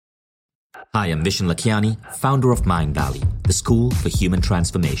Hi, I'm Vishen Lakiani, founder of Mindvalley, the school for human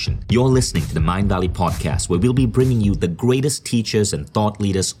transformation. You're listening to the Mindvalley podcast, where we'll be bringing you the greatest teachers and thought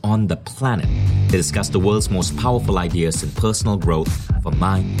leaders on the planet to discuss the world's most powerful ideas in personal growth for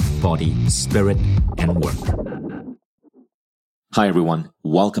mind, body, spirit, and work. Hi, everyone.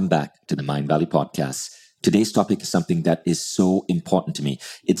 Welcome back to the Mindvalley podcast. Today's topic is something that is so important to me.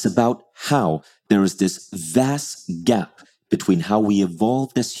 It's about how there is this vast gap between how we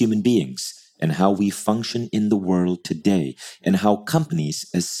evolved as human beings and how we function in the world today, and how companies,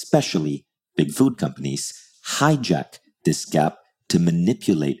 especially big food companies, hijack this gap to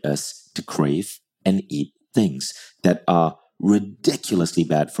manipulate us to crave and eat things that are ridiculously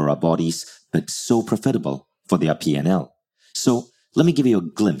bad for our bodies, but so profitable for their P&L. So let me give you a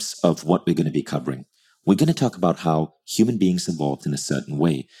glimpse of what we're going to be covering. We're going to talk about how human beings evolved in a certain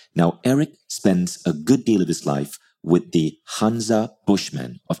way. Now, Eric spends a good deal of his life with the Hadza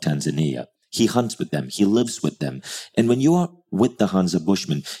Bushmen of Tanzania. He hunts with them. He lives with them. And when you are with the Hadza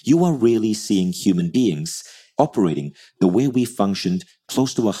Bushmen, you are really seeing human beings operating the way we functioned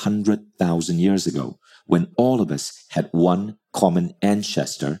close to 100,000 years ago, when all of us had one common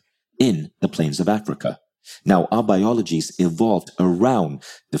ancestor in the plains of Africa. Now, our biologies evolved around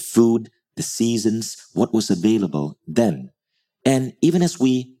the food, the seasons, what was available then. And even as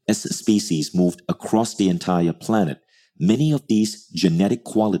we, as a species, moved across the entire planet, many of these genetic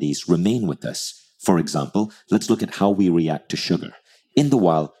qualities remain with us. For example, let's look at how we react to sugar. In the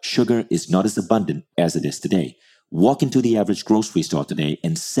wild, sugar is not as abundant as it is today. Walk into the average grocery store today,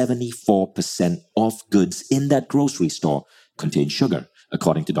 and 74% of goods in that grocery store contain sugar,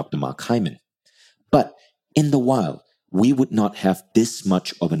 according to Dr. Mark Hyman. But in the wild, we would not have this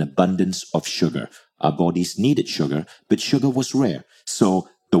much of an abundance of sugar. Our bodies needed sugar, but sugar was rare. So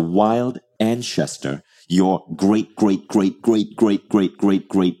the wild ancestor, your great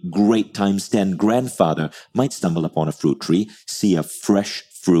times 10 grandfather, might stumble upon a fruit tree, see a fresh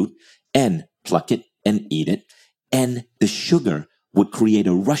fruit, and pluck it and eat it. And the sugar would create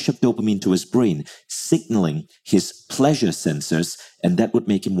a rush of dopamine to his brain, signaling his pleasure sensors, and that would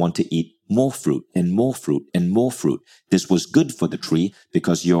make him want to eat more fruit and more fruit and more fruit. This was good for the tree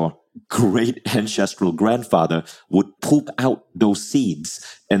because your great ancestral grandfather would poop out those seeds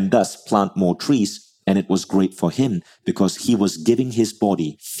and thus plant more trees, and it was great for him because he was giving his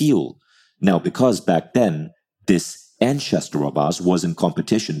body fuel. Now, because back then, this ancestor of ours was in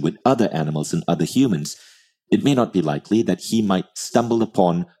competition with other animals and other humans, it may not be likely that he might stumble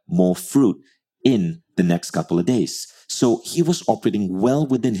upon more fruit in the next couple of days. So he was operating well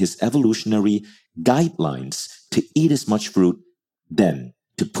within his evolutionary guidelines to eat as much fruit, then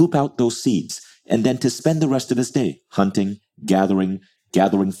to poop out those seeds, and then to spend the rest of his day hunting, gathering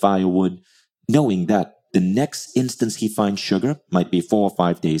firewood, knowing that the next instance he finds sugar might be 4 or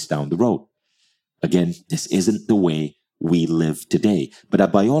 5 days down the road. Again, this isn't the way we live today, but our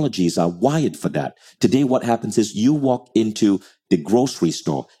biologies are wired for that. Today, what happens is you walk into the grocery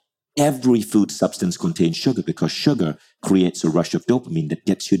store, every food substance contains sugar because sugar creates a rush of dopamine that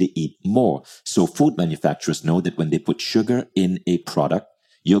gets you to eat more. So food manufacturers know that when they put sugar in a product,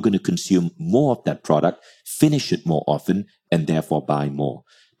 you're going to consume more of that product, finish it more often, and therefore buy more.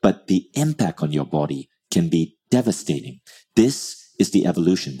 But the impact on your body can be devastating. This is the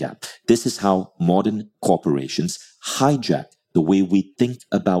evolution gap. This is how modern corporations hijack the way we think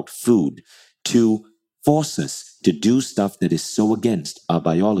about food to force us to do stuff that is so against our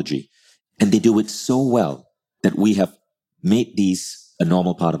biology. And they do it so well that we have made these a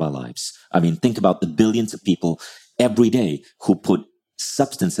normal part of our lives. I mean, think about the billions of people every day who put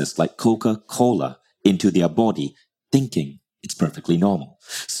substances like Coca-Cola into their body, thinking it's perfectly normal.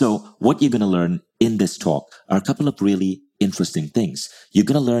 So what you're going to learn in this talk are a couple of really interesting things. You're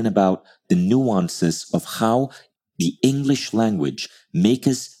going to learn about the nuances of how the English language make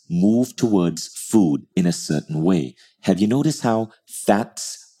us move towards food in a certain way. Have you noticed how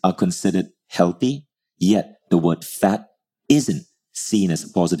fats are considered healthy, yet the word fat isn't seen as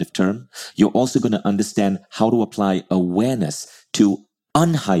a positive term? You're also going to understand how to apply awareness to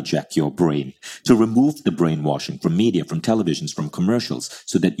unhijack your brain, to remove the brainwashing from media, from televisions, from commercials,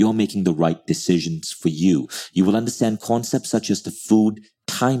 so that you're making the right decisions for you. You will understand concepts such as the food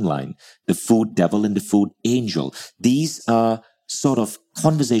timeline, the food devil, and the food angel. These are sort of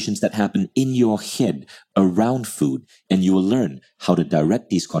conversations that happen in your head around food, and you will learn how to direct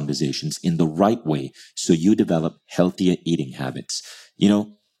these conversations in the right way so you develop healthier eating habits. You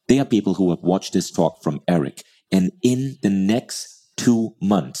know, there are people who have watched this talk from Eric, and in the next 2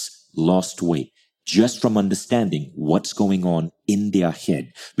 months lost weight just from understanding what's going on in their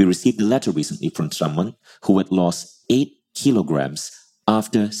head. We received a letter recently from someone who had lost 8 kilograms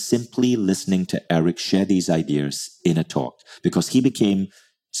after simply listening to Eric share these ideas in a talk, because he became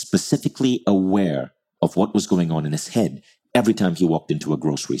specifically aware of what was going on in his head every time he walked into a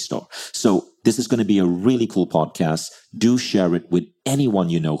grocery store. So this is going to be a really cool podcast. Do share it with anyone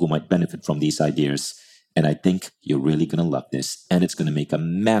you know who might benefit from these ideas. And I think you're really going to love this, and it's going to make a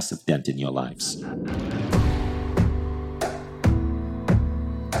massive dent in your lives.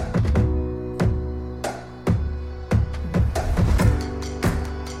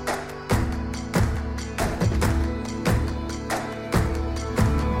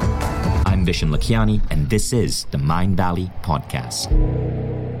 I'm Vishen Lakhiani, and this is the Mindvalley Podcast.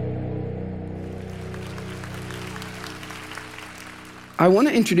 I want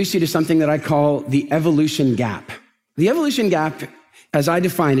to introduce you to something that I call the evolution gap. The evolution gap, as I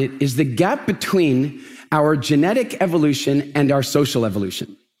define it, is the gap between our genetic evolution and our social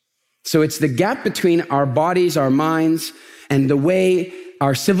evolution. So it's the gap between our bodies, our minds, and the way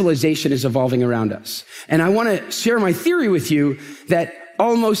our civilization is evolving around us. And I want to share my theory with you that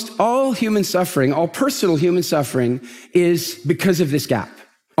almost all human suffering, all personal human suffering, is because of this gap.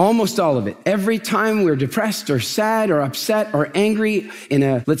 Almost all of it. Every time we're depressed or sad or upset or angry in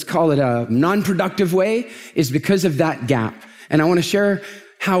a, let's call it a non-productive way, is because of that gap. And I want to share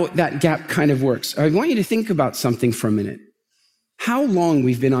how that gap kind of works. I want you to think about something for a minute. How long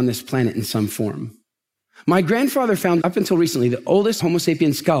we've been on this planet in some form. My grandfather found, up until recently, the oldest Homo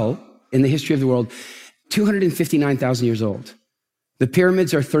sapien skull in the history of the world, 259,000 years old. The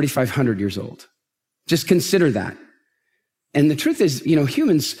pyramids are 3,500 years old. Just consider that. And the truth is,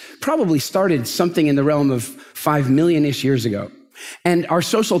 humans probably started something in the realm of 5 million-ish years ago. And our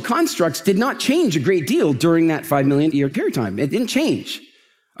social constructs did not change a great deal during that 5 million year period of time. It didn't change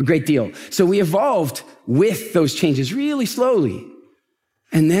a great deal. So we evolved with those changes really slowly.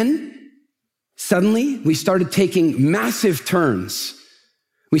 And then suddenly we started taking massive turns.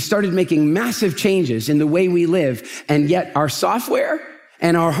 We started making massive changes in the way we live. And yet our software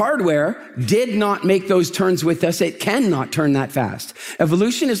and our hardware did not make those turns with us. It cannot turn that fast.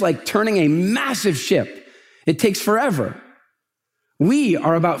 Evolution is like turning a massive ship. It takes forever. We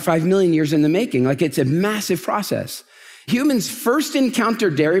are about 5 million years in the making. Like, it's a massive process. Humans first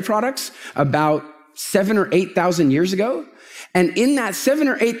encountered dairy products about 7,000 or 8,000 years ago. And in that 7,000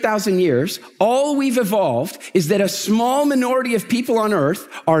 or 8,000 years, all we've evolved is that a small minority of people on earth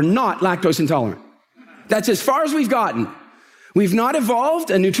are not lactose intolerant. That's as far as we've gotten. We've not evolved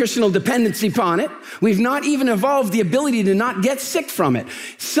a nutritional dependency upon it. We've not even evolved the ability to not get sick from it.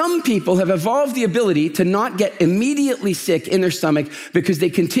 Some people have evolved the ability to not get immediately sick in their stomach because they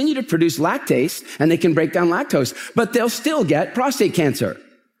continue to produce lactase and they can break down lactose, but they'll still get prostate cancer.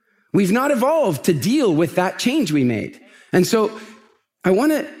 We've not evolved to deal with that change we made. And so I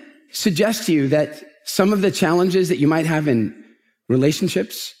want to suggest to you that some of the challenges that you might have in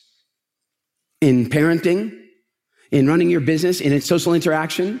relationships, in parenting, in running your business, in its social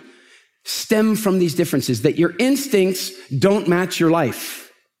interaction, stem from these differences, that your instincts don't match your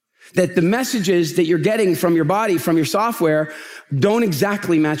life, that the messages that you're getting from your body, from your software, don't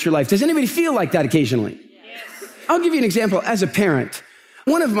exactly match your life. Does anybody feel like that occasionally? Yes. I'll give you an example. As a parent,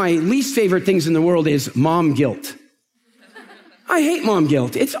 one of my least favorite things in the world is mom guilt. I hate mom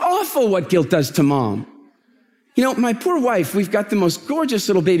guilt. It's awful what guilt does to mom. My poor wife, we've got the most gorgeous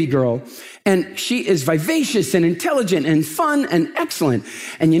little baby girl, and she is vivacious and intelligent and fun and excellent.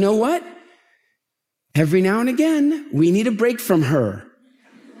 And you know what? Every now and again, we need a break from her.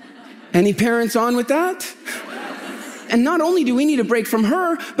 Any parents on with that? And not only do we need a break from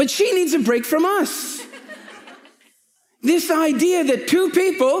her, but she needs a break from us. This idea that two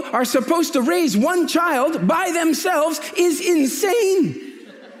people are supposed to raise one child by themselves is insane.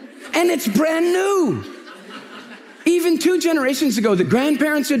 And it's brand new. Even 2 generations ago, the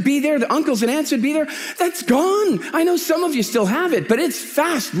grandparents would be there, the uncles and aunts would be there. That's gone. I know some of you still have it, but it's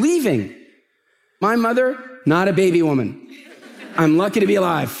fast leaving. My mother, not a baby woman. I'm lucky to be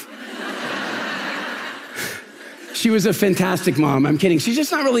alive. She was a fantastic mom. I'm kidding. She's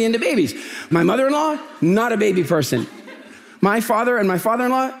just not really into babies. My mother-in-law, not a baby person. My father and my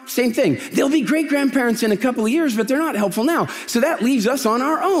father-in-law, same thing. They'll be great-grandparents in a couple of years, but they're not helpful now. So that leaves us on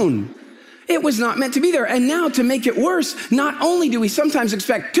our own. It was not meant to be there. And now, to make it worse, not only do we sometimes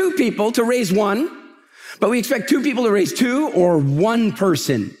expect 2 people to raise one, but we expect 2 people to raise 2 or 1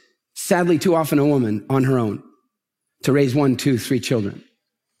 person. Sadly, too often a woman on her own to raise 1, 2, 3 children.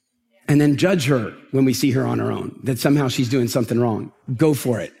 And then judge her when we see her on her own, that somehow she's doing something wrong. Go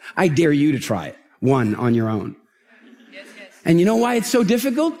for it. I dare you to try it. 1 on your own. And you know why it's so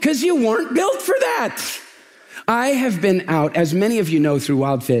difficult? Because you weren't built for that. I have been out, as many of you know through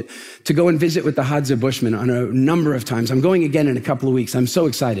Wildfit, to go and visit with the Hadza Bushmen on a number of times. I'm going again in a couple of weeks. I'm so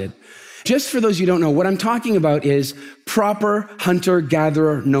excited. Just for those you don't know, what I'm talking about is proper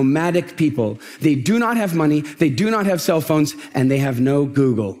hunter-gatherer, nomadic people. They do not have money, they do not have cell phones, and they have no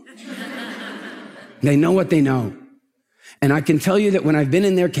Google. They know what they know. And I can tell you that when I've been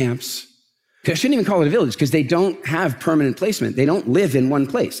in their camps, I shouldn't even call it a village because they don't have permanent placement. They don't live in one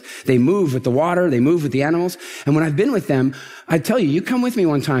place. They move with the water, they move with the animals. And when I've been with them, I tell you, you come with me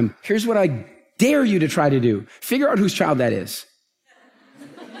one time. Here's what I dare you to try to do. Figure out whose child that is.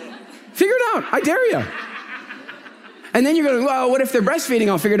 Figure it out. I dare you. And then you're going, well, what if they're breastfeeding?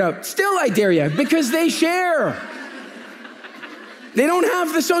 I'll figure it out. Still, I dare you because they share. They don't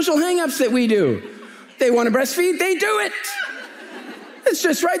have the social hangups that we do. They want to breastfeed, they do it. It's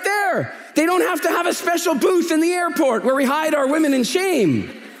just right there. They don't have to have a special booth in the airport where we hide our women in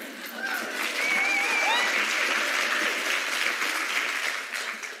shame.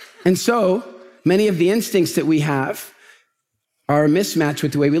 And so many of the instincts that we have are a mismatch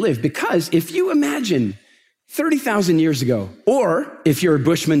with the way we live. Because if you imagine 30,000 years ago, or if you're a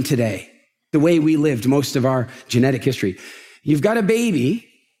Bushman today, the way we lived most of our genetic history, you've got a baby,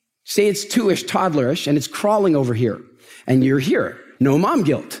 say it's 2-ish, toddlerish, and it's crawling over here, and you're here. No mom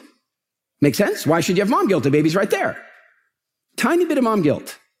guilt. Make sense? Why should you have mom guilt? The baby's right there. Tiny bit of mom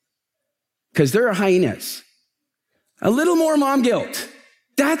guilt, because there are hyenas. A little more mom guilt.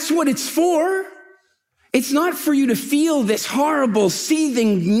 That's what it's for. It's not for you to feel this horrible,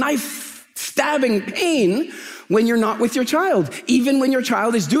 seething, knife-stabbing pain when you're not with your child, even when your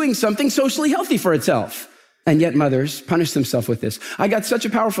child is doing something socially healthy for itself. And yet mothers punish themselves with this. I got such a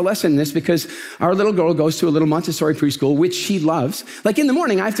powerful lesson in this because our little girl goes to a little Montessori preschool, which she loves. Like in the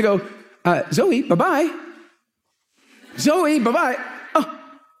morning, I have to go, Zoe, bye-bye. Zoe, bye-bye. Oh,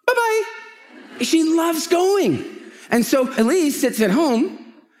 bye-bye. She loves going. And so Elise sits at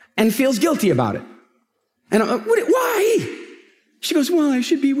home and feels guilty about it. And I'm like, why? She goes, well, I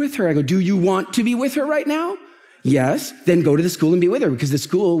should be with her. I go, do you want to be with her right now? Yes. Then go to the school and be with her because the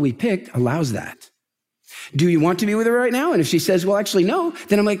school we picked allows that. Do you want to be with her right now? And if she says, well, actually, no,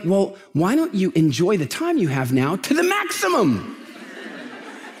 then I'm like, well, why don't you enjoy the time you have now to the maximum?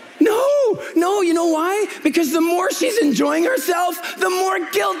 No, you know why? Because the more she's enjoying herself, the more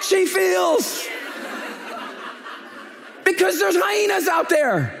guilt she feels. Because there's hyenas out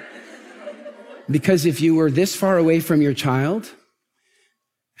there. Because if you were this far away from your child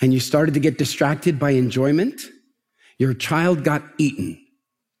and you started to get distracted by enjoyment, your child got eaten.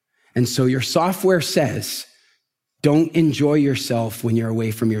 And so your software says, don't enjoy yourself when you're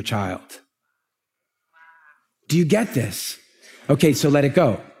away from your child. Do you get this? Okay, so let it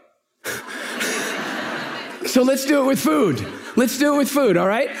go. So let's do it with food. Let's do it with food, all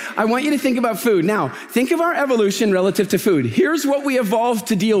right? I want you to think about food. Now, think of our evolution relative to food. Here's what we evolved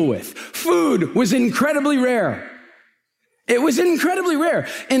to deal with. Food was incredibly rare. It was incredibly rare.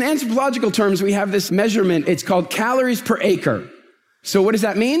 In anthropological terms, we have this measurement. It's called calories per acre. So what does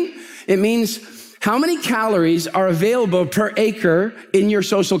that mean? It means how many calories are available per acre in your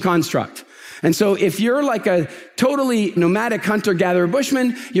social construct. And so if you're like a totally nomadic hunter-gatherer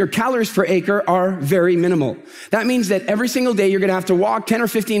bushman, your calories per acre are very minimal. That means that every single day you're going to have to walk 10 or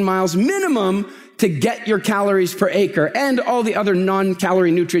 15 miles minimum to get your calories per acre and all the other non-calorie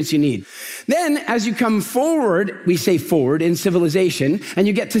nutrients you need. Then as you come forward, we say forward in civilization, and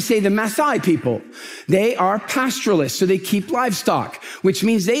you get to say the Maasai people. They are pastoralists, so they keep livestock, which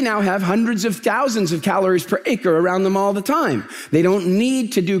means they now have hundreds of thousands of calories per acre around them all the time. They don't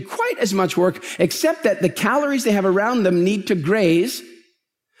need to do quite as much work, except that the calories they have around them need to graze.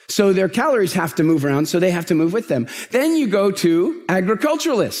 So their calories have to move around, so they have to move with them. Then you go to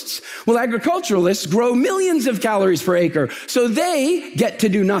agriculturalists. Well, agriculturalists grow millions of calories per acre, so they get to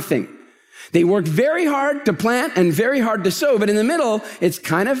do nothing. They work very hard to plant and very hard to sow, but in the middle, it's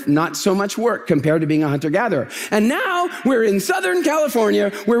kind of not so much work compared to being a hunter-gatherer. And now we're in Southern California,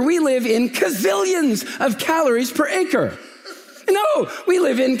 where we live in gazillions of calories per acre. No, we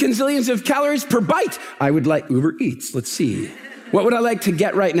live in gazillions of calories per bite. I would like Uber Eats. Let's see. What would I like to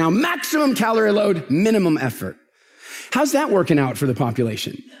get right now? Maximum calorie load, minimum effort. How's that working out for the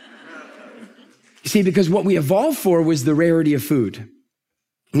population? You see, because what we evolved for was the rarity of food.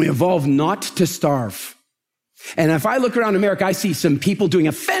 We evolved not to starve. And if I look around America, I see some people doing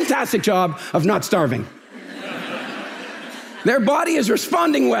a fantastic job of not starving. Their body is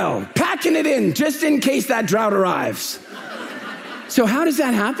responding well, packing it in just in case that drought arrives. So how does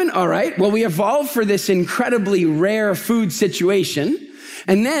that happen? All right, well, we evolved for this incredibly rare food situation.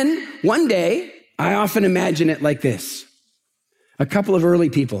 And then one day, I often imagine it like this. A couple of early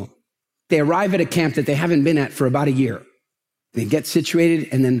people They arrive at a camp that they haven't been at for about a year. They get situated,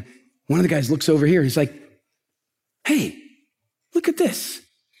 and then one of the guys looks over here, and he's like, hey, look at this.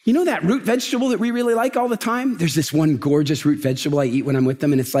 You know that root vegetable that we really like all the time? There's this one gorgeous root vegetable I eat when I'm with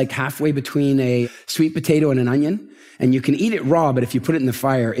them, and it's like halfway between a sweet potato and an onion. And you can eat it raw, but if you put it in the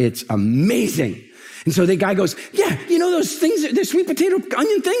fire, it's amazing. And so the guy goes, yeah, you know those things, the sweet potato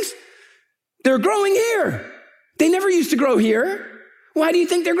onion things? They're growing here. They never used to grow here. Why do you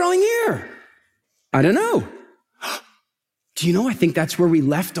think they're growing here? I don't know. Do you know, I think that's where we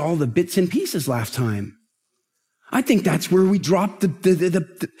left all the bits and pieces last time. I think that's where we dropped the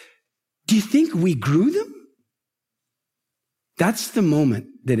do you think we grew them? That's the moment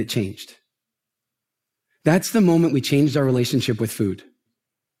that it changed. That's the moment we changed our relationship with food.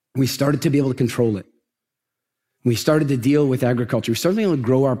 We started to be able to control it. We started to deal with agriculture. We started being able to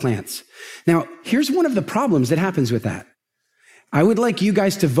grow our plants. Now, here's one of the problems that happens with that. I would like you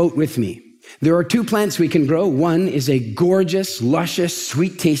guys to vote with me. There are two plants we can grow. One is a gorgeous, luscious,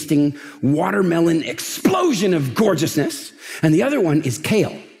 sweet-tasting watermelon explosion of gorgeousness. And the other one is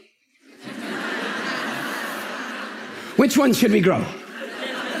kale. Which one should we grow?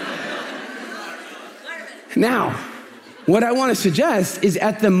 Now, what I want to suggest is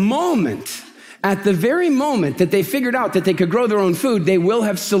at the very moment that they figured out that they could grow their own food, they will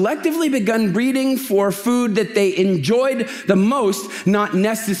have selectively begun breeding for food that they enjoyed the most, not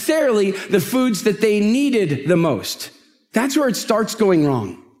necessarily the foods that they needed the most. That's where it starts going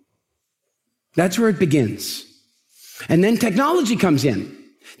wrong. That's where it begins. And then technology comes in.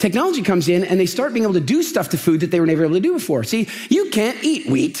 Technology comes in and they start being able to do stuff to food that they were never able to do before. See, you can't eat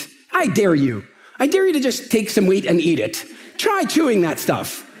wheat. I dare you. I dare you to just take some wheat and eat it. Try chewing that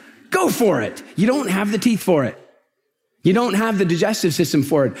stuff. Go for it. You don't have the teeth for it. You don't have the digestive system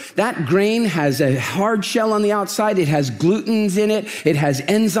for it. That grain has a hard shell on the outside. It has glutens in it. It has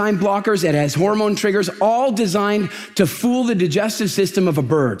enzyme blockers. It has hormone triggers, all designed to fool the digestive system of a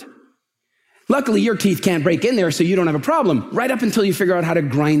bird. Luckily, your teeth can't break in there, so you don't have a problem, right up until you figure out how to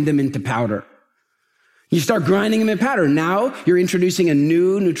grind them into powder. You start grinding them in powder. Now you're introducing a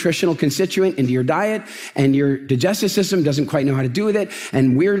new nutritional constituent into your diet, and your digestive system doesn't quite know how to do with it.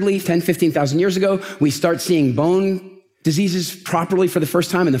 And weirdly, 10, 15,000 years ago, we start seeing bone diseases properly for the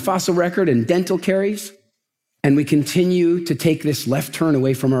first time in the fossil record and dental caries. And we continue to take this left turn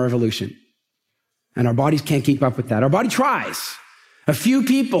away from our evolution. And our bodies can't keep up with that. Our body tries. A few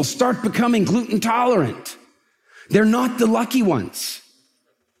people start becoming gluten tolerant. They're not the lucky ones.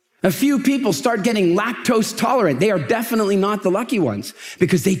 A few people start getting lactose tolerant. They are definitely not the lucky ones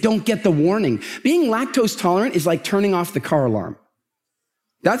because they don't get the warning. Being lactose tolerant is like turning off the car alarm.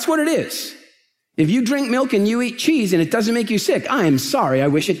 That's what it is. If you drink milk and you eat cheese and it doesn't make you sick, I am sorry, I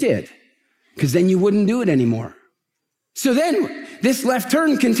wish it did, because then you wouldn't do it anymore. So then this left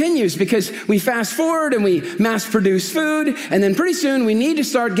turn continues because we fast forward and we mass produce food, and then pretty soon we need to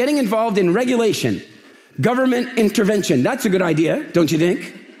start getting involved in regulation, government intervention. That's a good idea, don't you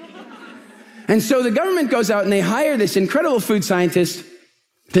think? And so the government goes out and they hire this incredible food scientist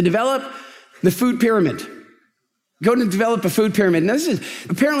to develop the food pyramid. Go to develop a food pyramid. Now, this is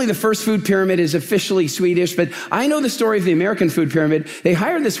apparently the first food pyramid is officially Swedish, but I know the story of the American food pyramid. They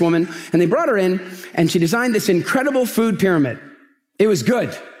hired this woman and they brought her in and she designed this incredible food pyramid. It was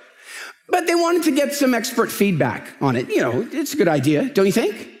good, but they wanted to get some expert feedback on it. You know, it's a good idea, don't you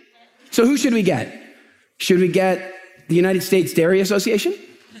think? So who should we get? Should we get the United States Dairy Association?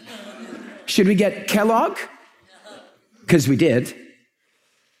 Should we get Kellogg? Because we did.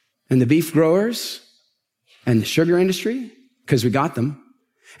 And the beef growers and the sugar industry? Because we got them.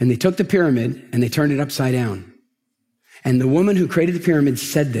 And they took the pyramid and they turned it upside down. And the woman who created the pyramid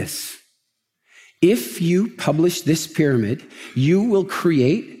said this: if you publish this pyramid, you will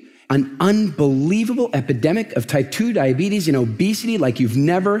create an unbelievable epidemic of type 2 diabetes and obesity like you've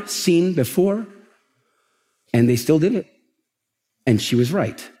never seen before. And they still did it. And she was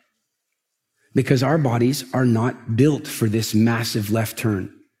right. Because our bodies are not built for this massive left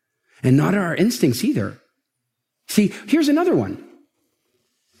turn. And not our instincts either. See, here's another one.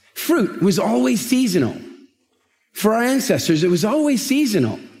 Fruit was always seasonal. For our ancestors, it was always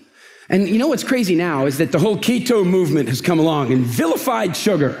seasonal. And you know what's crazy now is that the whole keto movement has come along and vilified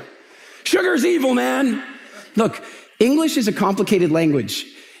sugar. Sugar's evil, man. Look, English is a complicated language.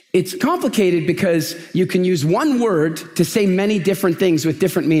 It's complicated because you can use one word to say many different things with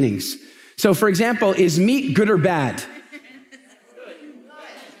different meanings. So, for example, is meat good or bad?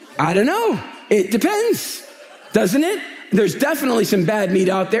 I don't know. It depends, doesn't it? There's definitely some bad meat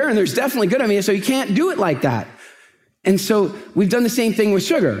out there, and there's definitely good meat, so you can't do it like that. And so we've done the same thing with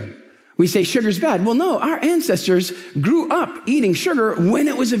sugar. We say sugar's bad. Well, no, our ancestors grew up eating sugar when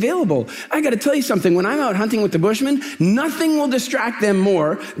it was available. I got to tell you something. When I'm out hunting with the Bushmen, nothing will distract them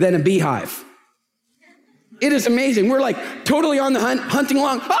more than a beehive. It is amazing. We're like totally on the hunt, hunting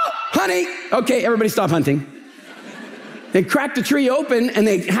along. Oh, honey. Okay, everybody stop hunting. They crack the tree open and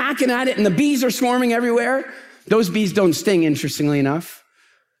they hacking at it and the bees are swarming everywhere. Those bees don't sting, interestingly enough.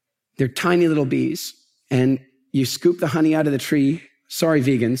 They're tiny little bees. And you scoop the honey out of the tree. Sorry,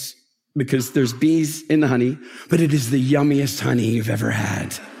 vegans, because there's bees in the honey, but it is the yummiest honey you've ever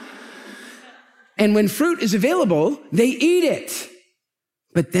had. And when fruit is available, they eat it.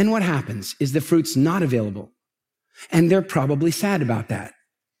 But then what happens is the fruit's not available. And they're probably sad about that.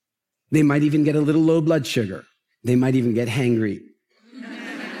 They might even get a little low blood sugar. They might even get hangry.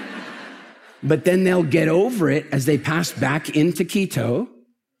 But then they'll get over it as they pass back into keto,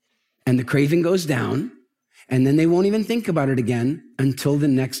 and the craving goes down, and then they won't even think about it again until the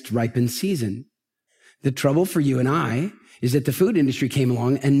next ripened season. The trouble for you and I is that the food industry came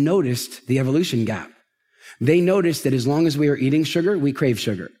along and noticed the evolution gap. They noticed that as long as we are eating sugar, we crave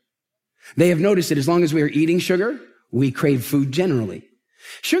sugar. They have noticed that as long as we are eating sugar, we crave food generally.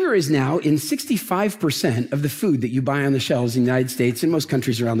 Sugar is now in 65% of the food that you buy on the shelves in the United States and most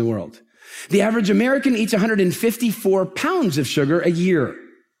countries around the world. The average American eats 154 pounds of sugar a year.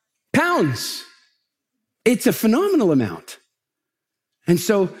 Pounds. It's a phenomenal amount. And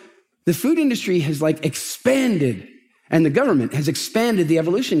so the food industry has expanded, and the government has expanded the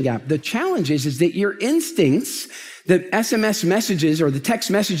evolution gap. The challenge is that your instincts, the SMS messages or the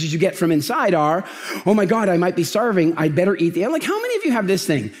text messages you get from inside are, oh my God, I might be starving. I'd better eat the. I'm like, how many of you have this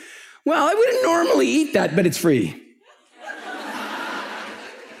thing? Well, I wouldn't normally eat that, but it's free.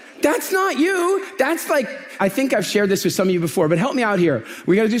 That's not you. That's I think I've shared this with some of you before, but help me out here.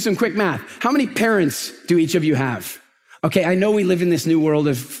 We got to do some quick math. How many parents do each of you have? Okay, I know we live in this new world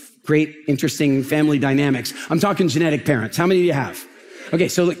of great, interesting family dynamics. I'm talking genetic parents. How many do you have? Okay,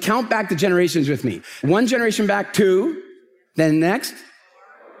 so count back the generations with me. One generation back, 2, then next,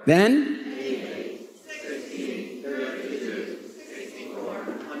 then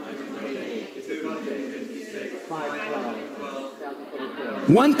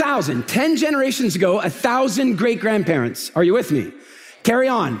 1,000. 10 generations ago, 1,000 great-grandparents. Are you with me? Carry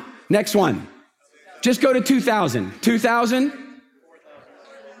on. Next one. Just go to 2,000. 2,000,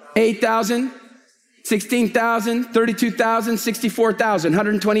 8,000, 16,000, 32,000, 64,000,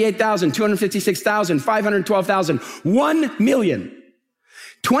 128,000, 256,000, 512,000, 1 million.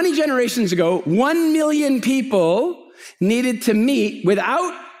 20 generations ago, 1 million people needed to meet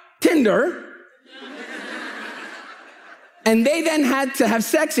without Tinder. And they then had to have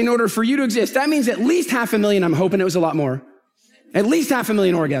sex in order for you to exist. That means at least 500,000. I'm hoping it was a lot more. At least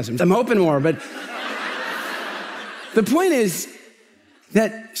 500,000 orgasms. I'm hoping more, but the point is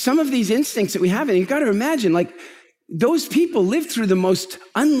that some of these instincts that we have, and you've got to imagine, those people lived through the most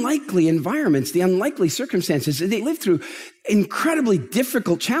unlikely environments, the unlikely circumstances. They lived through incredibly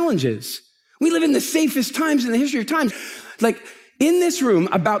difficult challenges. We live in the safest times in the history of times. In this room,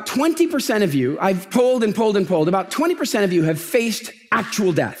 about 20% of you, I've polled, about 20% of you have faced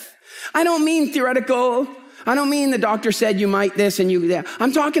actual death. I don't mean theoretical. I don't mean the doctor said you might this and you that.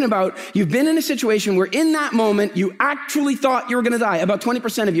 I'm talking about you've been in a situation where in that moment, you actually thought you were going to die. About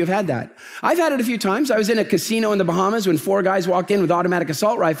 20% of you have had that. I've had it a few times. I was in a casino in the Bahamas when 4 guys walked in with automatic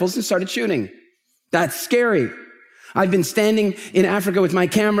assault rifles and started shooting. That's scary. I've been standing in Africa with my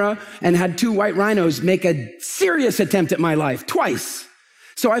camera and had 2 white rhinos make a serious attempt at my life twice.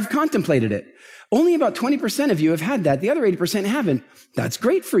 So I've contemplated it. Only about 20% of you have had that. The other 80% haven't. That's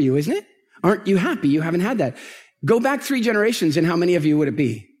great for you, isn't it? Aren't you happy you haven't had that? Go back 3 generations and how many of you would it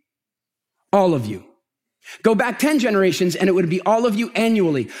be? All of you. Go back 10 generations and it would be all of you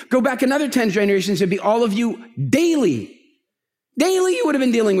annually. Go back another 10 generations, it'd be all of you daily. Daily, you would have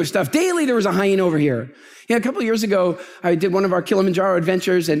been dealing with stuff. Daily, there was a hyena over here. A couple of years ago, I did one of our Kilimanjaro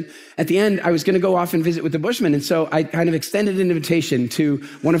adventures, and at the end, I was going to go off and visit with the Bushmen, and so I kind of extended an invitation to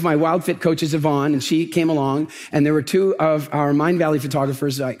one of my Wildfit coaches, Yvonne, and she came along, and there were 2 of our Mindvalley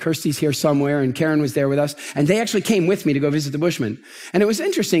photographers, Kirsty's here somewhere, and Karen was there with us, and they actually came with me to go visit the Bushmen. And it was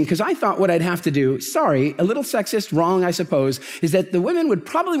interesting, because I thought what I'd have to do, sorry, a little sexist, wrong, I suppose, is that the women would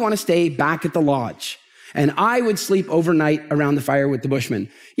probably want to stay back at the lodge. And I would sleep overnight around the fire with the Bushmen.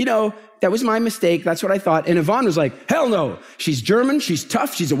 That was my mistake. That's what I thought. And Yvonne was like, hell no. She's German. She's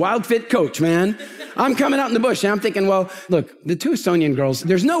tough. She's a Wildfit coach, man. I'm coming out in the bush. And I'm thinking, well, look, the 2 Estonian girls,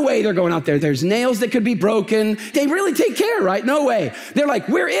 there's no way they're going out there. There's nails that could be broken. They really take care, right? No way. They're like,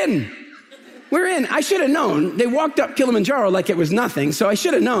 we're in. We're in. I should have known. They walked up Kilimanjaro like it was nothing. So I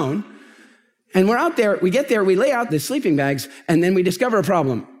should have known. And we're out there. We get there. We lay out the sleeping bags. And then we discover a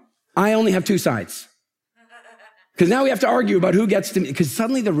problem. I only have two sides. Because now we have to argue about who gets to, because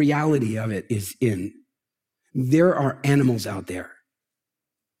suddenly the reality of it is there are animals out there.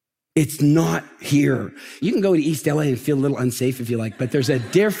 It's not here. You can go to East LA and feel a little unsafe if you like, but there's a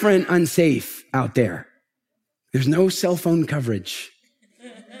different unsafe out there. There's no cell phone coverage.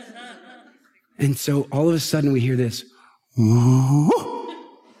 And so all of a sudden we hear this,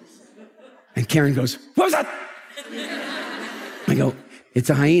 and Karen goes, what was that? I go, it's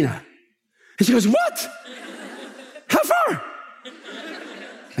a hyena. And she goes, what? How far?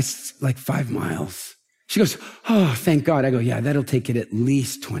 It's like 5 miles. She goes, oh, thank God. I go, yeah, that'll take it at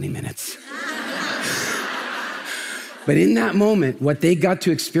least 20 minutes. But in that moment, what they got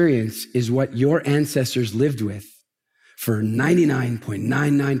to experience is what your ancestors lived with for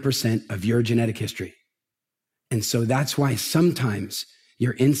 99.99% of your genetic history. And so that's why sometimes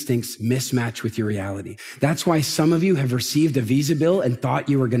your instincts mismatch with your reality. That's why some of you have received a visa bill and thought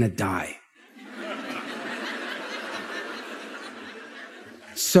you were going to die.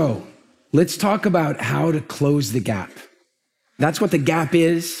 So let's talk about how to close the gap. That's what the gap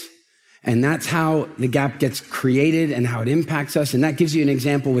is, and that's how the gap gets created and how it impacts us. And that gives you an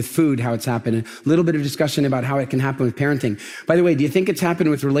example with food, how it's happened. A little bit of discussion about how it can happen with parenting. By the way, do you think it's happened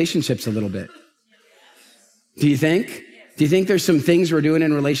with relationships a little bit? Do you think? Do you think there's some things we're doing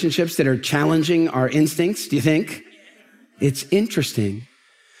in relationships that are challenging our instincts? Do you think? It's interesting.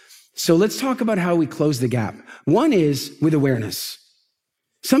 So let's talk about how we close the gap. One is with awareness.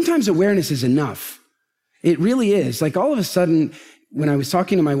 Sometimes awareness is enough. It really is. Like all of a sudden, when I was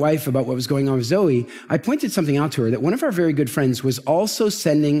talking to my wife about what was going on with Zoe, I pointed something out to her that one of our very good friends was also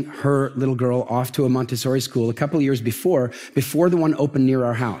sending her little girl off to a Montessori school a couple of years before the one opened near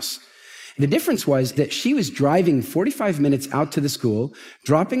our house. The difference was that she was driving 45 minutes out to the school,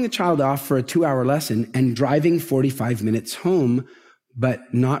 dropping the child off for a 2-hour lesson, and driving 45 minutes home,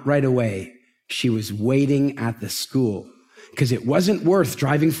 but not right away. She was waiting at the school because it wasn't worth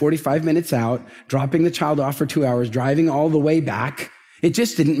driving 45 minutes out, dropping the child off for 2 hours, driving all the way back. It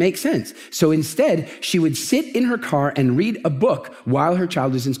just didn't make sense. So instead, she would sit in her car and read a book while her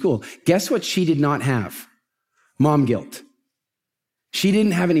child was in school. Guess what she did not have? Mom guilt. She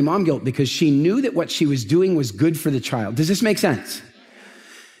didn't have any mom guilt because she knew that what she was doing was good for the child. Does this make sense?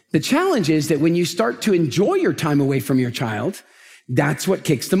 The challenge is that when you start to enjoy your time away from your child, that's what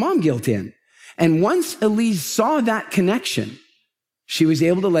kicks the mom guilt in. And once Elise saw that connection, she was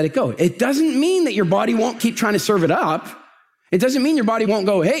able to let it go. It doesn't mean that your body won't keep trying to serve it up. It doesn't mean your body won't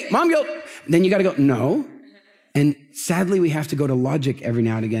go, hey, mom guilt. Then you got to go, no. And sadly, we have to go to logic every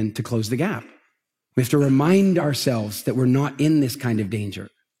now and again to close the gap. We have to remind ourselves that we're not in this kind of danger.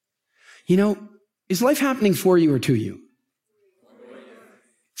 You know, is life happening for you or to you?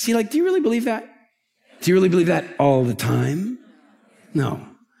 See, like, do you really believe that? Do you really believe that all the time? No.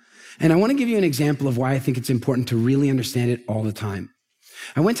 And I want to give you an example of why I think it's important to really understand it all the time.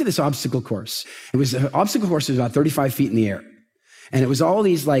 I went to this obstacle course. It was an obstacle course that was about 35 feet in the air. And it was all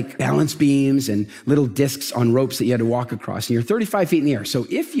these like balance beams and little discs on ropes that you had to walk across. And you're 35 feet in the air. So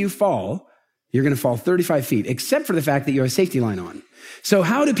if you fall, you're going to fall 35 feet, except for the fact that you have a safety line on. So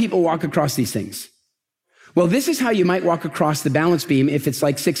how do people walk across these things? Well, this is how you might walk across the balance beam if it's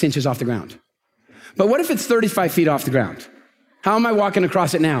like 6 inches off the ground. But what if it's 35 feet off the ground? How am I walking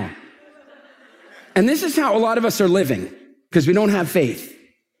across it now? And this is how a lot of us are living because we don't have faith.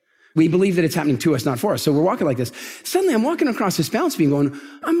 We believe that it's happening to us, not for us. So we're walking like this. Suddenly I'm walking across this balance beam going,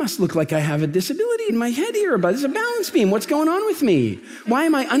 I must look like I have a disability in my head here, but there's a balance beam. What's going on with me? Why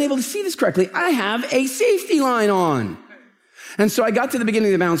am I unable to see this correctly? I have a safety line on. And so I got to the beginning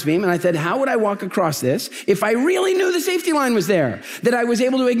of the balance beam and I said, how would I walk across this if I really knew the safety line was there? That I was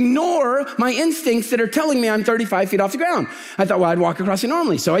able to ignore my instincts that are telling me I'm 35 feet off the ground. I thought, well, I'd walk across it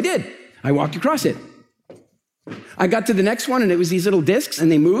normally. So I did. I walked across it. I got to the next one and it was these little discs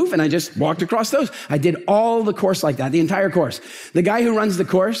and they move and I just walked across those. I did all the course like that, the entire course. The guy who runs the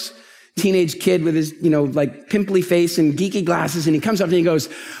course, teenage kid with his, like pimply face and geeky glasses, and he comes up and he goes,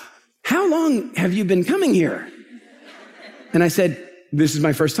 how long have you been coming here? And I said, this is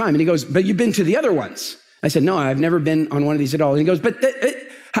my first time. And he goes, but you've been to the other ones. I said, no, I've never been on one of these at all. And he goes, but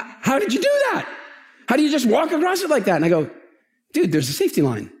how did you do that? How do you just walk across it like that? And I go, dude, there's a safety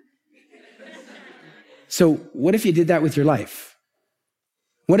line. So what if you did that with your life?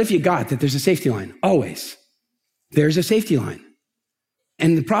 What if you got that there's a safety line? Always. There's a safety line.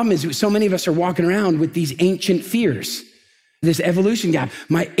 And the problem is so many of us are walking around with these ancient fears, this evolution gap,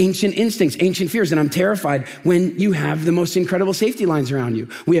 my ancient instincts, ancient fears. And I'm terrified when you have the most incredible safety lines around you.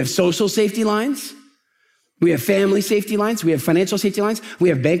 We have social safety lines. We have family safety lines. We have financial safety lines. We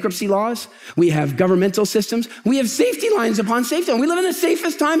have bankruptcy laws. We have governmental systems. We have safety lines upon safety lines. We live in the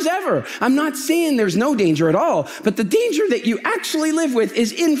safest times ever. I'm not saying there's no danger at all, but the danger that you actually live with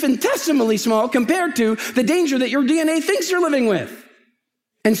is infinitesimally small compared to the danger that your DNA thinks you're living with.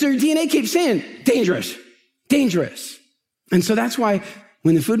 And so your DNA keeps saying, dangerous, dangerous. And so that's why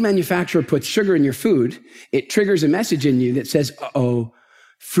when the food manufacturer puts sugar in your food, it triggers a message in you that says, uh-oh,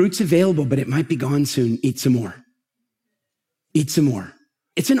 fruit's available, but it might be gone soon. Eat some more. Eat some more.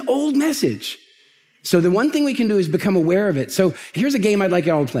 It's an old message. So the one thing we can do is become aware of it. So here's a game I'd like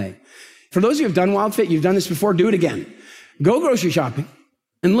you all to play. For those of you who have done Wildfit, you've done this before, do it again. Go grocery shopping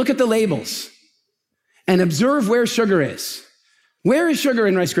and look at the labels and observe where sugar is. Where is sugar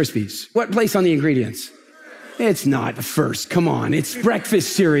in Rice Krispies? What place on the ingredients? It's not first. Come on. It's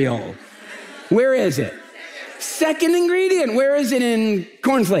breakfast cereal. Where is it? Second ingredient. Where is it in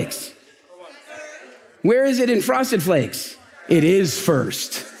cornflakes? Where is it in Frosted Flakes? It is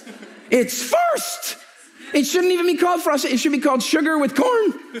first. It's first. It shouldn't even be called frosted. It should be called sugar with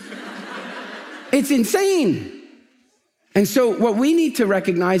corn. It's insane. And so what we need to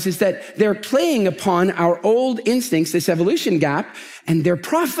recognize is that they're playing upon our old instincts, this evolution gap, and they're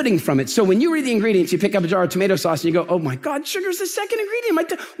profiting from it. So when you read the ingredients, you pick up a jar of tomato sauce and you go, oh my God, sugar's the second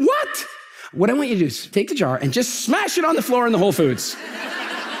ingredient. What? What I want you to do is take the jar and just smash it on the floor in the Whole Foods.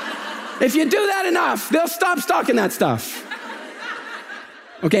 If you do that enough, they'll stop stocking that stuff.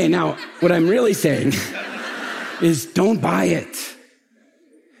 Okay, now what I'm really saying is don't buy it.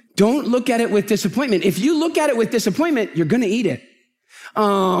 Don't look at it with disappointment. If you look at it with disappointment, you're going to eat it.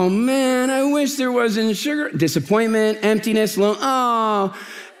 Oh man, I wish there wasn't sugar. Disappointment, emptiness, little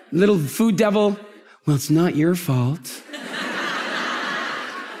food devil. Well, it's not your fault.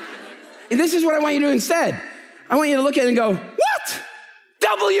 And this is what I want you to do instead. I want you to look at it and go, what?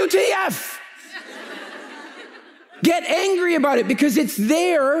 WTF? Get angry about it because it's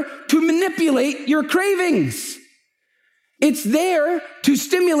there to manipulate your cravings. It's there to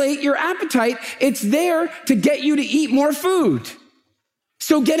stimulate your appetite. It's there to get you to eat more food.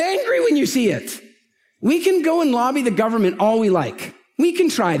 So get angry when you see it. We can go and lobby the government all we like. We can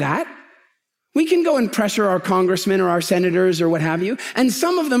try that. We can go and pressure our congressmen or our senators or what have you, and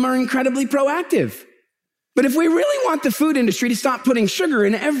some of them are incredibly proactive. But if we really want the food industry to stop putting sugar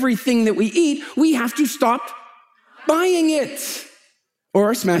in everything that we eat, we have to stop buying it.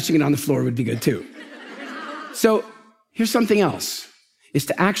 Or smashing it on the floor would be good too. So here's something else, is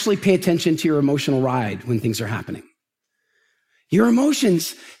to actually pay attention to your emotional ride when things are happening. Your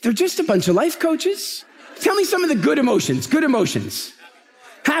emotions, they're just a bunch of life coaches. Tell me some of the good emotions. Good emotions.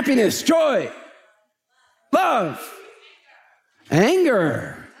 Happiness, joy, love,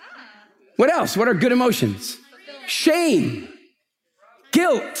 anger. What else? What are good emotions? Shame,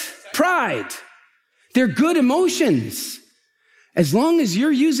 guilt, pride. They're good emotions as long as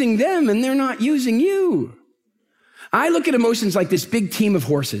you're using them and they're not using you. I look at emotions like this big team of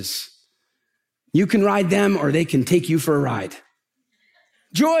horses. You can ride them or they can take you for a ride.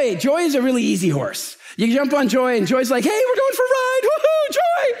 Joy is a really easy horse. You jump on Joy and Joy's like, hey, we're going for a ride. Woohoo,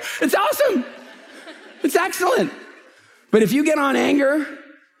 Joy. It's awesome. It's excellent. But if you get on anger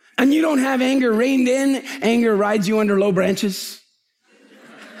and you don't have anger reined in, anger rides you under low branches.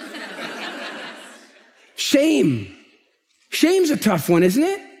 Shame. Shame's a tough one, isn't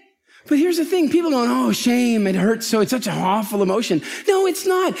it? But here's the thing. People going, oh, shame, it hurts so. It's such an awful emotion. No, it's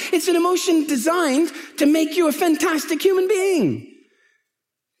not. It's an emotion designed to make you a fantastic human being.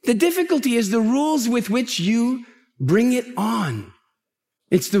 The difficulty is the rules with which you bring it on.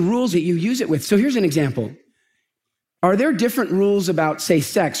 It's the rules that you use it with. So here's an example. Are there different rules about, say,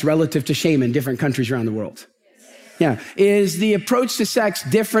 sex relative to shame in different countries around the world? Yeah. Is the approach to sex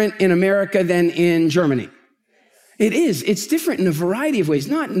different in America than in Germany? It is. It's different in a variety of ways,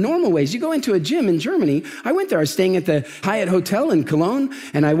 not normal ways. You go into a gym in Germany. I went there. I was staying at the Hyatt Hotel in Cologne,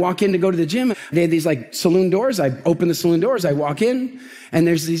 and I walk in to go to the gym. They had these like saloon doors. I open the saloon doors. I walk in, and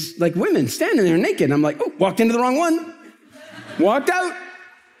there's these like women standing there naked. And I'm like, oh, walked into the wrong one. Walked out.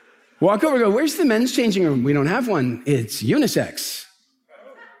 Walk over, go, where's the men's changing room? We don't have one. It's unisex.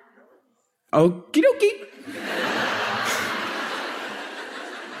 Okie dokie.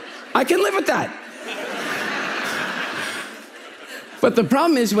 I can live with that. But the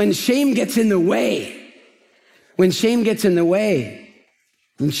problem is when shame gets in the way, when shame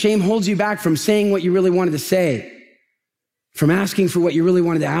holds you back from saying what you really wanted to say, from asking for what you really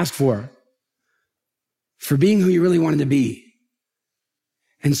wanted to ask for being who you really wanted to be.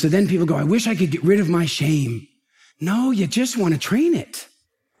 And so then people go, I wish I could get rid of my shame. No, you just want to train it.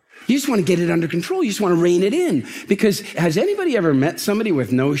 You just want to get it under control. You just want to rein it in. Because has anybody ever met somebody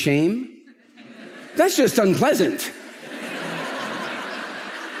with no shame? That's just unpleasant.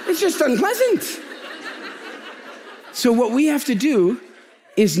 It's just unpleasant. So what we have to do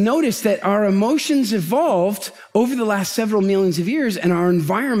is notice that our emotions evolved over the last several millions of years, and our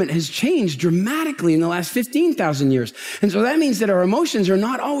environment has changed dramatically in the last 15,000 years. And so that means that our emotions are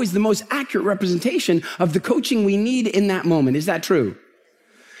not always the most accurate representation of the coaching we need in that moment. Is that true?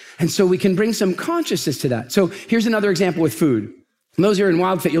 And so we can bring some consciousness to that. So here's another example with food. Those who are in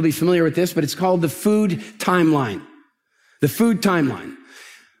Wildfit, you'll be familiar with this, but it's called the food timeline. The food timeline.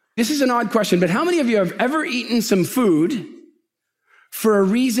 This is an odd question, but how many of you have ever eaten some food for a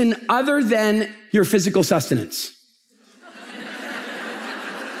reason other than your physical sustenance?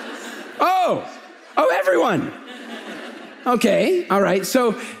 Oh, everyone. Okay, all right.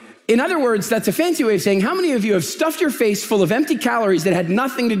 So in other words, that's a fancy way of saying, how many of you have stuffed your face full of empty calories that had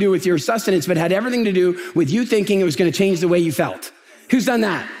nothing to do with your sustenance, but had everything to do with you thinking it was going to change the way you felt? Who's done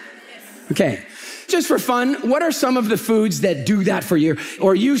that? Okay. Just for fun, what are some of the foods that do that for you,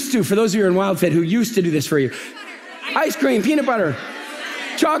 or used to, for those of you in Wildfit who used to do this for you? Ice cream, peanut butter,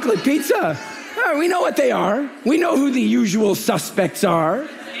 chocolate, pizza. Oh, we know what they are. We know who the usual suspects are.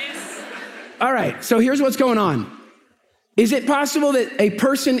 All right, so here's what's going on. Is it possible that a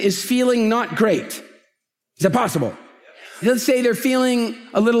person is feeling not great? Is that possible? Let's say they're feeling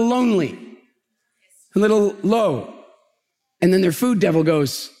a little lonely, a little low, and then their food devil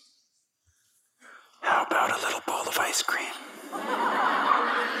goes, how about a little bowl of ice cream?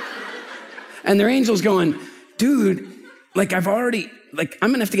 And their angel's going, dude, I'm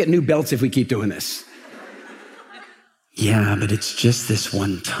gonna have to get new belts if we keep doing this. Yeah, but it's just this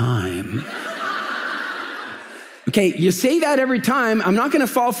one time. Okay, you say that every time. I'm not gonna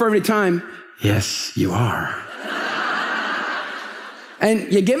fall for every time. Yes, you are.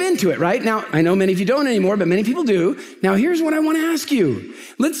 And you give into it, right? Now, I know many of you don't anymore, but many people do. Now, here's what I want to ask you.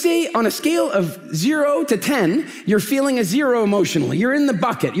 Let's say on a scale of 0 to 10, you're feeling a 0 emotionally. You're in the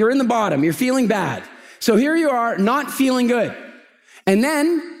bucket. You're in the bottom. You're feeling bad. So here you are, not feeling good. And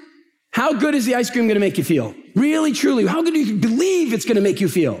then, how good is the ice cream going to make you feel? Really, truly, how good do you believe it's going to make you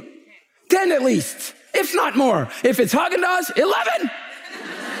feel? 10 at least, if not more. If it's Haagen-Dazs, 11.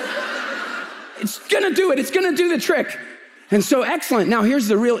 It's going to do it. It's going to do the trick. And so excellent. Now here's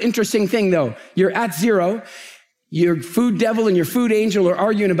the real interesting thing though. You're at 0. Your food devil and your food angel are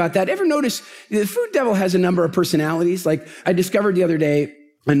arguing about that. Ever notice the food devil has a number of personalities? Like I discovered the other day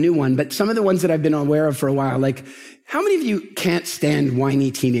a new one, but some of the ones that I've been aware of for a while, like how many of you can't stand whiny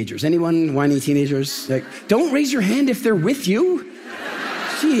teenagers? Anyone whiny teenagers? Like, don't raise your hand if they're with you.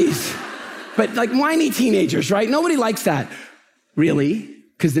 Jeez. But like whiny teenagers, right? Nobody likes that. Really?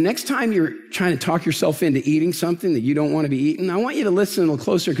 Because the next time you're trying to talk yourself into eating something that you don't want to be eating, I want you to listen a little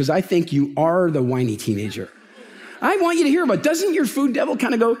closer because I think you are the whiny teenager. I want you to hear about, doesn't your food devil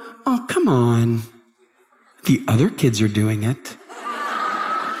kind of go, oh, come on. The other kids are doing it.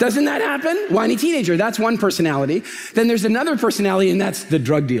 Doesn't that happen? Whiny teenager, that's one personality. Then there's another personality, and that's the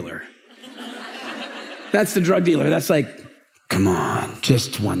drug dealer. That's the drug dealer. That's like, come on,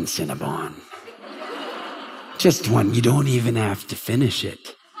 just one Cinnabon. Just one. You don't even have to finish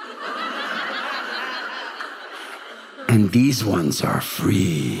it. And these ones are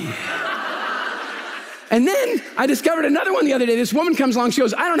free. And then I discovered another one the other day. This woman comes along. She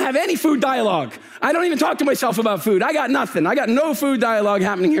goes, I don't have any food dialogue. I don't even talk to myself about food. I got nothing. I got no food dialogue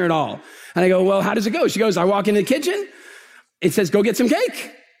happening here at all. And I go, well, how does it go? She goes, I walk into the kitchen. It says, go get some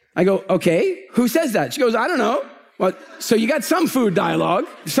cake. I go, okay. Who says that? She goes, I don't know. Well, so you got some food dialogue.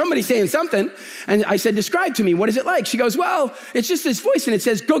 Somebody's saying something. And I said, describe to me. What is it like? She goes, well, it's just this voice and it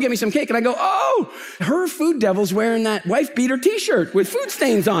says, go get me some cake. And I go, oh, her food devil's wearing that wife beater t-shirt with food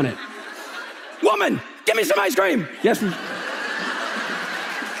stains on it. Woman, give me some ice cream. Yes.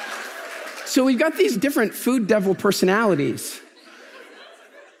 So we've got these different food devil personalities.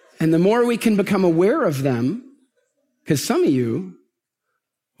 And the more we can become aware of them, because some of you,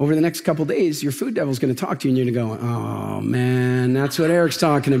 over the next couple of days, your food devil's going to talk to you and you're going to go, oh man, that's what Eric's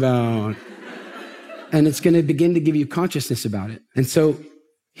talking about. And it's going to begin to give you consciousness about it. And so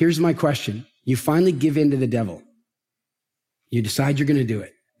here's my question. You finally give in to the devil. You decide you're going to do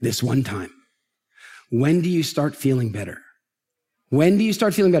it this one time. When do you start feeling better? When do you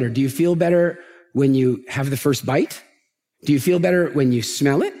start feeling better? Do you feel better when you have the first bite? Do you feel better when you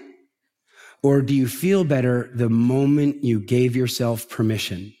smell it? Or do you feel better the moment you gave yourself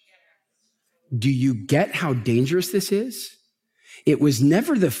permission? Do you get how dangerous this is? It was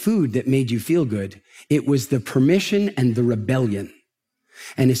never the food that made you feel good. It was the permission and the rebellion.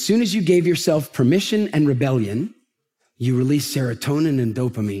 And as soon as you gave yourself permission and rebellion, you released serotonin and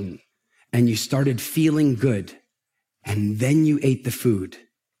dopamine, and you started feeling good. And then you ate the food.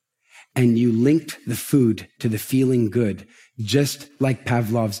 and you linked the food to the feeling good, just like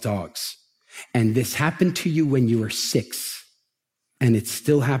Pavlov's dogs. And this happened to you when you were 6, and it's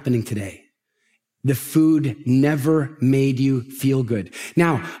still happening today. The food never made you feel good.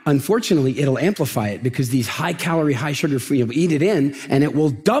 Now, unfortunately, it'll amplify it because these high calorie, high sugar food, you'll eat it in and it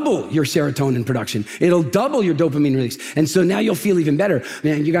will double your serotonin production. It'll double your dopamine release. And so now you'll feel even better.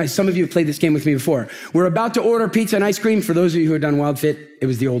 Man, you guys, some of you have played this game with me before. We're about to order pizza and ice cream. For those of you who have done Wildfit, it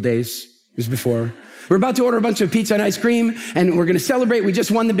was the old days. It was before. We're about to order a bunch of pizza and ice cream, and we're going to celebrate. We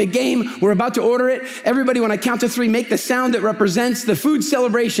just won the big game. We're about to order it. Everybody, when I count to 3, make the sound that represents the food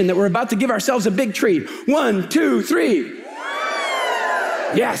celebration that we're about to give ourselves a big treat. 1, 2, 3.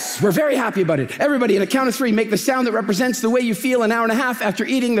 Yes, we're very happy about it. Everybody, in a count of 3, make the sound that represents the way you feel an hour and a half after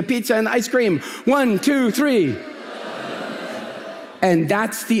eating the pizza and the ice cream. 1, 2, 3. And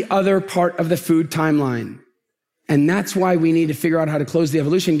that's the other part of the food timeline. And that's why we need to figure out how to close the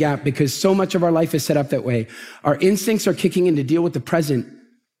evolution gap, because so much of our life is set up that way. Our instincts are kicking in to deal with the present,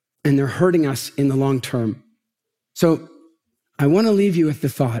 and they're hurting us in the long term. So I want to leave you with the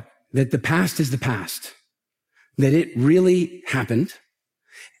thought that the past is the past, that it really happened,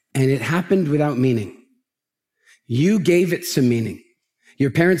 and it happened without meaning. You gave it some meaning.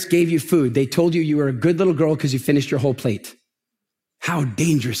 Your parents gave you food. They told you you were a good little girl because you finished your whole plate. How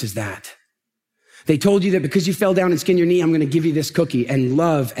dangerous is that? They told you that because you fell down and skinned your knee, I'm going to give you this cookie, and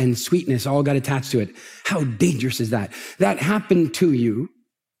love and sweetness all got attached to it. How dangerous is that? That happened to you,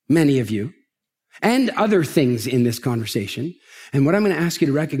 many of you, and other things in this conversation. And what I'm going to ask you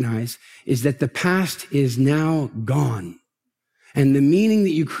to recognize is that the past is now gone. And the meaning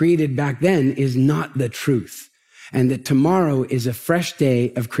that you created back then is not the truth. And that tomorrow is a fresh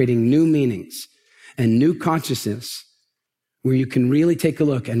day of creating new meanings and new consciousness, where you can really take a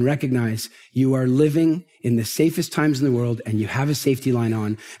look and recognize you are living in the safest times in the world and you have a safety line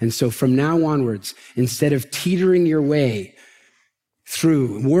on. And so from now onwards, instead of teetering your way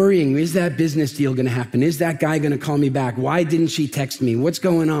through worrying, is that business deal going to happen? Is that guy going to call me back? Why didn't she text me? What's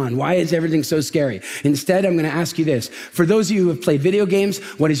going on? Why is everything so scary? Instead, I'm going to ask you this. For those of you who have played video games,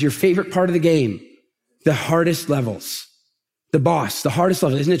 what is your favorite part of the game? The hardest levels. The boss, the hardest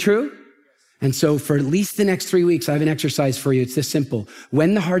level. Isn't it true? And so for at least the next 3 weeks, I have an exercise for you. It's this simple.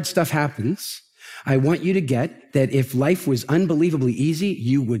 When the hard stuff happens, I want you to get that if life was unbelievably easy,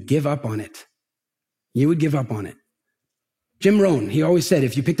 you would give up on it. You would give up on it. Jim Rohn, he always said,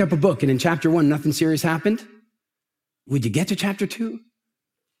 if you picked up a book and in chapter 1, nothing serious happened, would you get to chapter 2?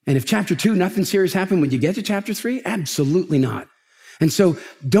 And if chapter 2, nothing serious happened, would you get to chapter 3? Absolutely not. And so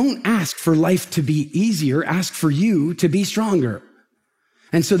don't ask for life to be easier. Ask for you to be stronger.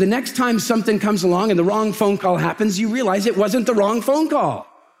 And so the next time something comes along and the wrong phone call happens, you realize it wasn't the wrong phone call.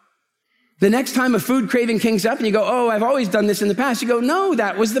 The next time a food craving kings up and you go, oh, I've always done this in the past. You go, no,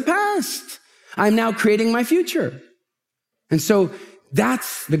 that was the past. I'm now creating my future. And so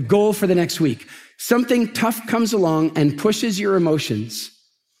that's the goal for the next week. Something tough comes along and pushes your emotions,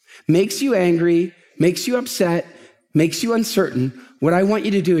 makes you angry, makes you upset, makes you uncertain. What I want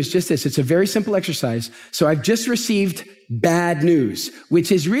you to do is just this. It's a very simple exercise. So I've just received bad news,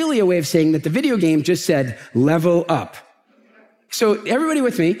 which is really a way of saying that the video game just said, level up. So everybody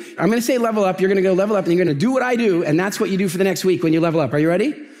with me, I'm going to say level up. You're going to go level up and you're going to do what I do. And that's what you do for the next week when you level up. Are you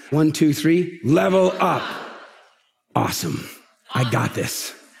ready? 1, 2, 3, level up. Awesome. I got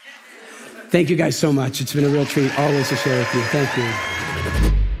this. Thank you guys so much. It's been a real treat always to share with you. Thank you.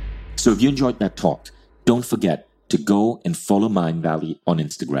 So if you enjoyed that talk, don't forget to go and follow Mindvalley on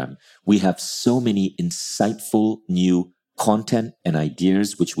Instagram. We have so many insightful new content and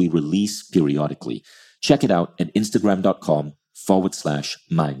ideas which we release periodically. Check it out at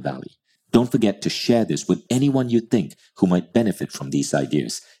instagram.com/Mindvalley. Don't forget to share this with anyone you think who might benefit from these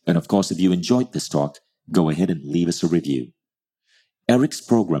ideas. And of course, if you enjoyed this talk, go ahead and leave us a review. Eric's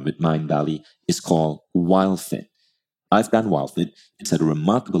program at Mindvalley is called Wildfit. I've done Wildfit. It's had a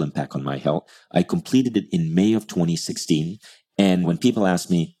remarkable impact on my health. I completed it in May of 2016. And when people ask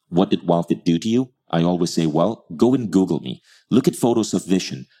me, what did Wildfit do to you? I always say, well, go and Google me. Look at photos of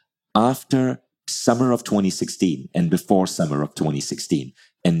Vision after summer of 2016 and before summer of 2016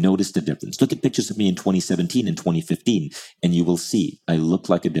 and notice the difference. Look at pictures of me in 2017 and 2015 and you will see I look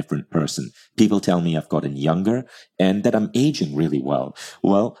like a different person. People tell me I've gotten younger and that I'm aging really well.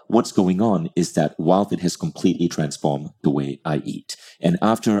 Well, what's going on is that Wildfit has completely transformed the way I eat. And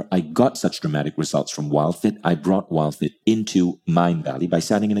after I got such dramatic results from Wildfit, I brought Wildfit into Mindvalley by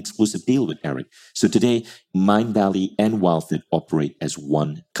signing an exclusive deal with Eric. So today, Mindvalley and Wildfit operate as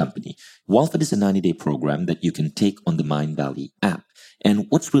one company. Wildfit is a 90-day program that you can take on the Mindvalley app. And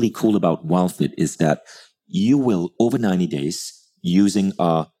what's really cool about Wildfit is that you will, over 90 days, using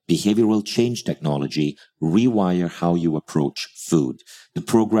our behavioral change technology, rewire how you approach food. The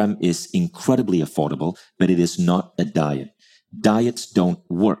program is incredibly affordable, but it is not a diet. Diets don't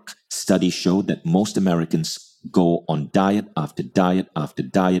work. Studies show that most Americans go on diet after diet after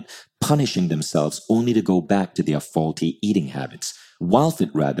diet, punishing themselves only to go back to their faulty eating habits. Wildfit,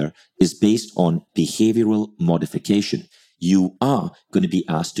 rather, is based on behavioral modification. You are going to be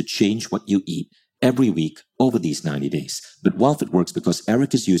asked to change what you eat every week over these 90 days. But Wildfit works because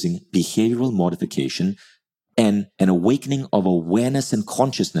Eric is using behavioral modification and an awakening of awareness and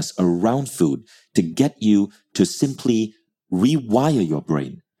consciousness around food to get you to simply rewire your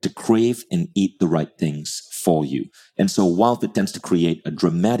brain to crave and eat the right things for you. And so Wildfit tends to create a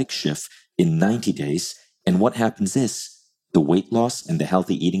dramatic shift in 90 days. And what happens is the weight loss and the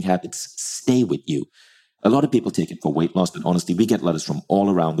healthy eating habits stay with you. A lot of people take it for weight loss, but honestly, we get letters from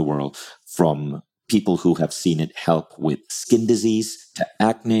all around the world, from people who have seen it help with skin disease, to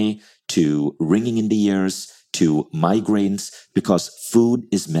acne, to ringing in the ears, to migraines, because food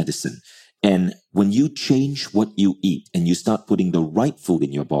is medicine. And when you change what you eat and you start putting the right food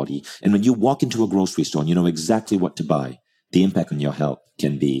in your body, and when you walk into a grocery store and you know exactly what to buy, the impact on your health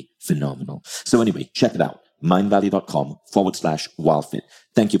can be phenomenal. So anyway, check it out. Mindvalley.com/Wildfit.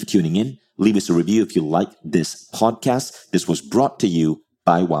 Thank you for tuning in. Leave us a review if you like this podcast. This was brought to you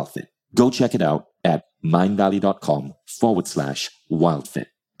by Wildfit. Go check it out at mindvalley.com/Wildfit.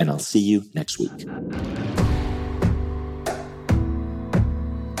 And I'll see you next week.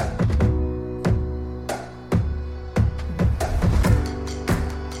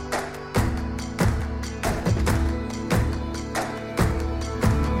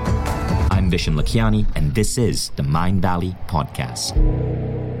 I'm Vishen Lakhiani, and this is the Mindvalley Podcast.